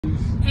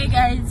Hey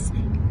guys,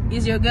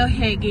 it's your girl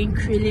here again,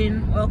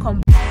 Krillin.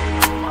 Welcome.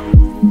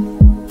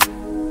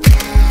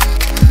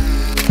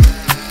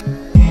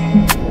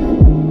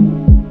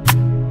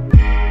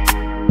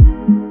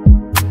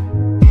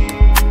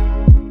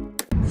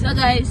 So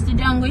guys,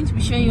 today I'm going to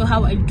be showing you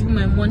how I do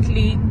my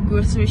monthly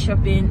grocery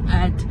shopping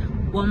at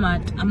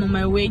Walmart. I'm on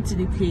my way to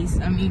the place.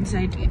 I'm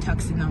inside a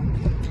taxi now.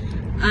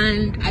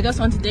 And I just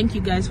want to thank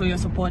you guys for your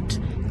support.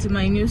 To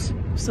my new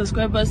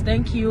subscribers,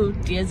 thank you.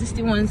 The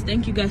existing ones,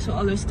 thank you guys for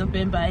always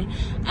stopping by.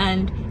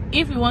 And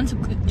if you want to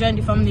join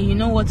the family, you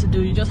know what to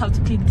do. You just have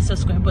to click the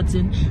subscribe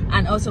button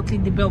and also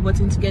click the bell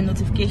button to get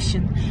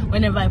notification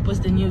whenever I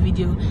post a new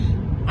video.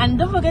 And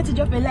don't forget to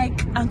drop a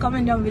like and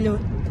comment down below.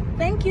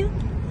 Thank you.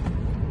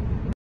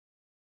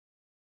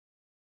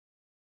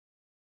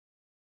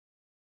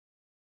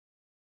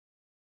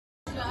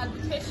 So at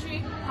the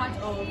pastry part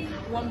of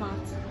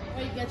Walmart,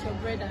 where you get your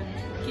bread and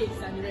cakes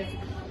and the rest.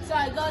 So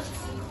I got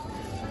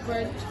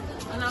bread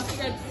and I'll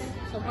get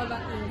some other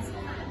things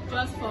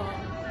just for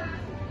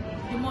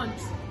the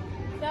month.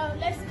 So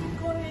let's keep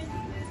going.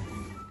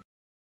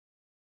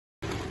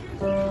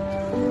 So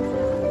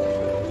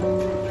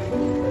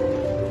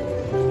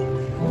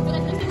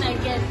the thing I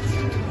get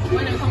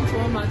when I come to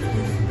Walmart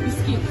is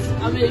biscuits.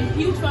 I'm a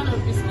huge fan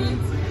of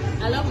biscuits.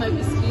 I love my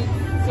biscuits.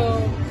 So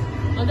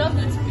I'm just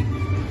going to pick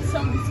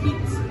some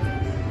biscuits.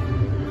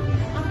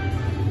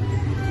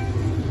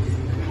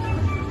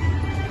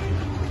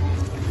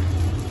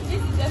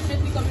 This is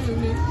definitely coming with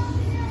me.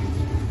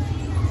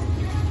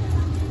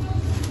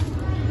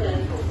 So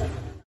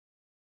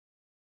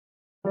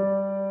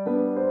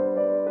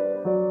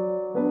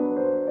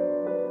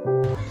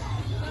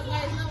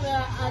guys, now we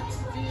are at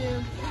the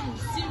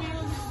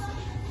cereals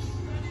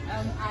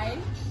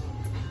aisle,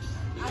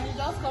 and it's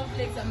just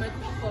cornflakes and my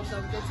cookie puffs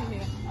I'm getting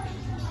here.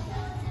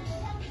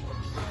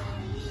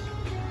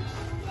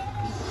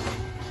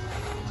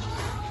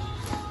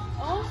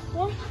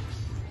 Oh,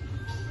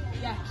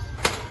 yeah,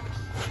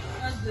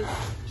 that's this.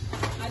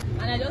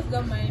 And I just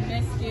got my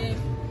Nescafe,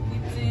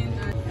 Lipton,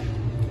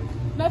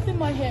 and nothing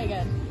more here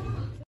again.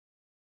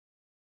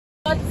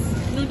 Got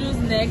noodles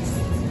next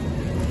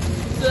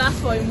to last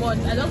for a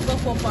month. I just got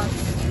 4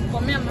 packs.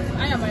 For me, I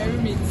and my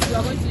roommates, we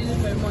are going to use it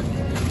for a month.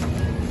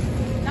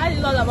 That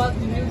is all about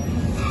the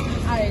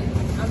noodles aisle.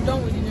 I'm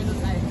done with the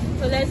noodles aisle.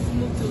 So let's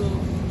move to,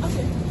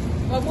 okay,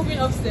 we're moving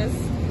upstairs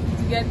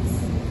to get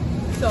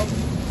some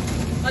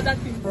other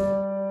things.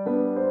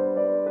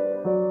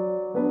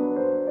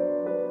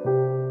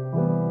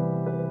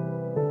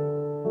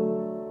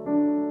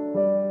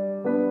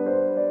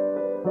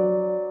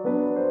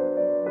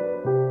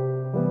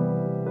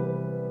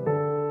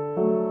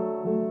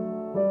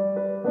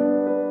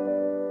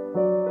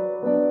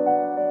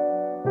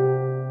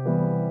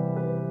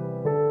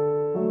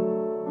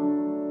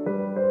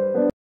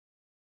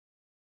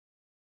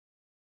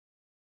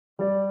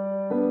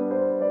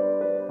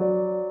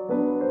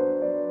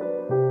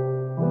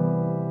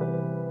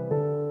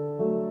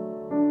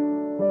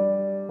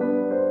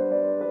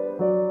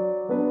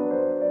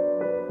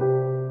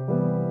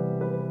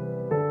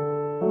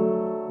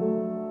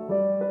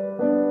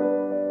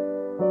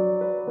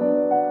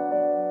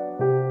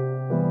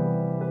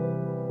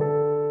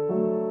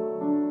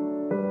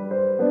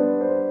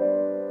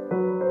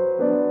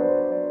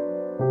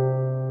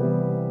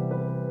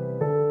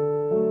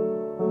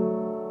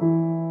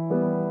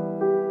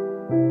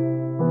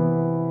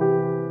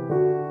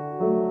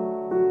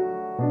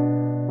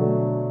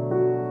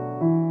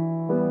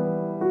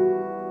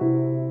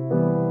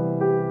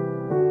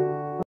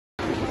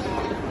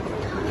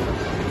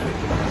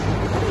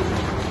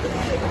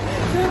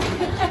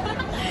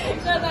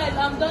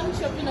 I'm done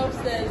shopping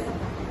upstairs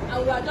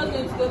and we are just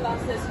going to go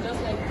downstairs to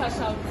just like cash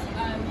out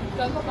and you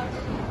can go back.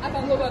 I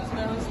can go back to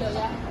my hostel,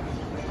 yeah.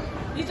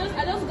 I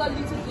just got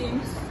little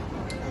things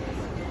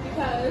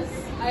because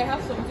I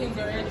have some things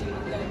already,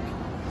 like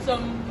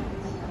some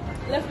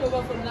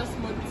leftover from last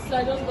month. So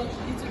I just got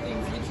little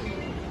things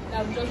literally that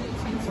I'm just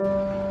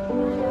eating.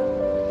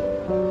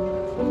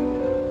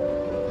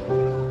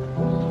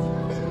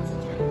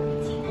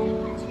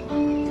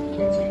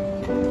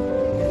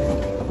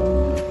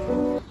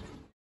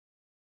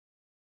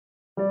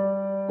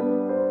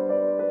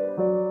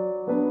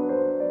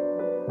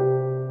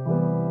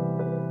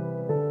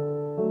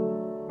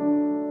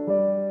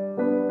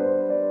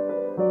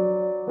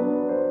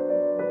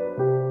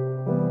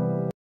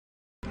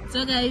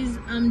 So guys,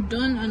 I'm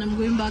done and I'm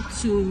going back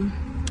to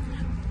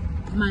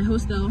my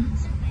hostel.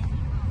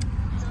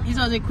 This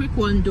was a quick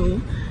one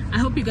though. I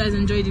hope you guys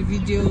enjoyed the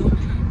video.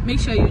 Make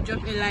sure you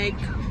drop a like,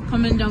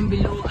 comment down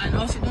below, and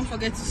also don't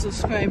forget to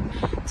subscribe.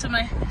 To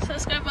my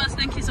subscribers,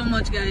 thank you so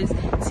much guys.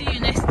 See you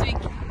next week.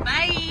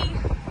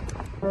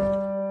 Bye.